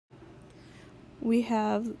we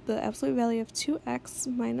have the absolute value of 2x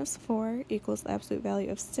minus 4 equals the absolute value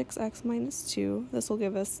of 6x minus 2. This will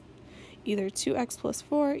give us either 2x plus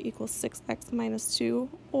 4 equals 6x minus 2,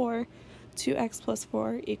 or 2x plus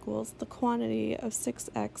 4 equals the quantity of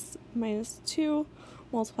 6x minus 2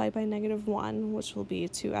 multiplied by negative 1, which will be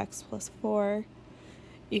 2x plus 4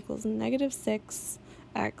 equals negative 6x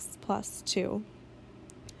plus 2.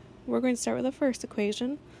 We're going to start with the first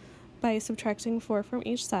equation by subtracting 4 from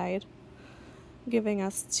each side, giving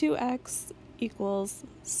us 2x equals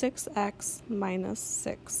 6x minus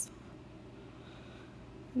 6.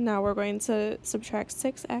 Now we're going to subtract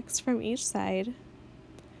 6x from each side,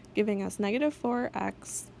 giving us negative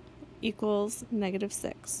 4x equals negative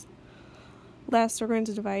 6. Last, we're going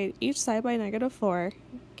to divide each side by negative 4,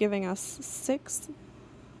 giving us 6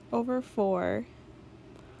 over 4,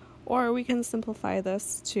 or we can simplify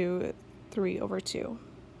this to 3 over 2.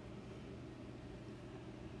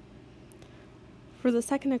 For the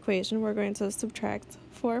second equation, we're going to subtract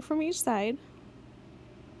 4 from each side,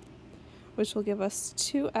 which will give us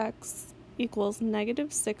 2x equals negative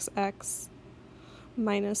 6x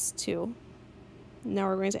minus 2. Now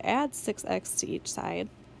we're going to add 6x to each side,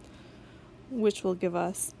 which will give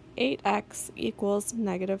us 8x equals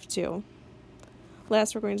negative 2.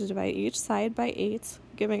 Last, we're going to divide each side by 8,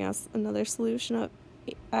 giving us another solution of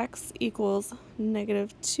x equals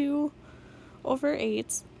negative 2 over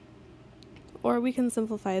 8, or we can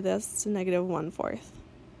simplify this to negative 1/4.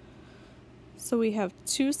 So we have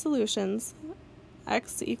two solutions,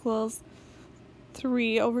 x equals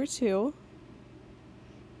 3 over 2,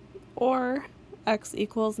 or x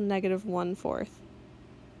equals negative 1/4.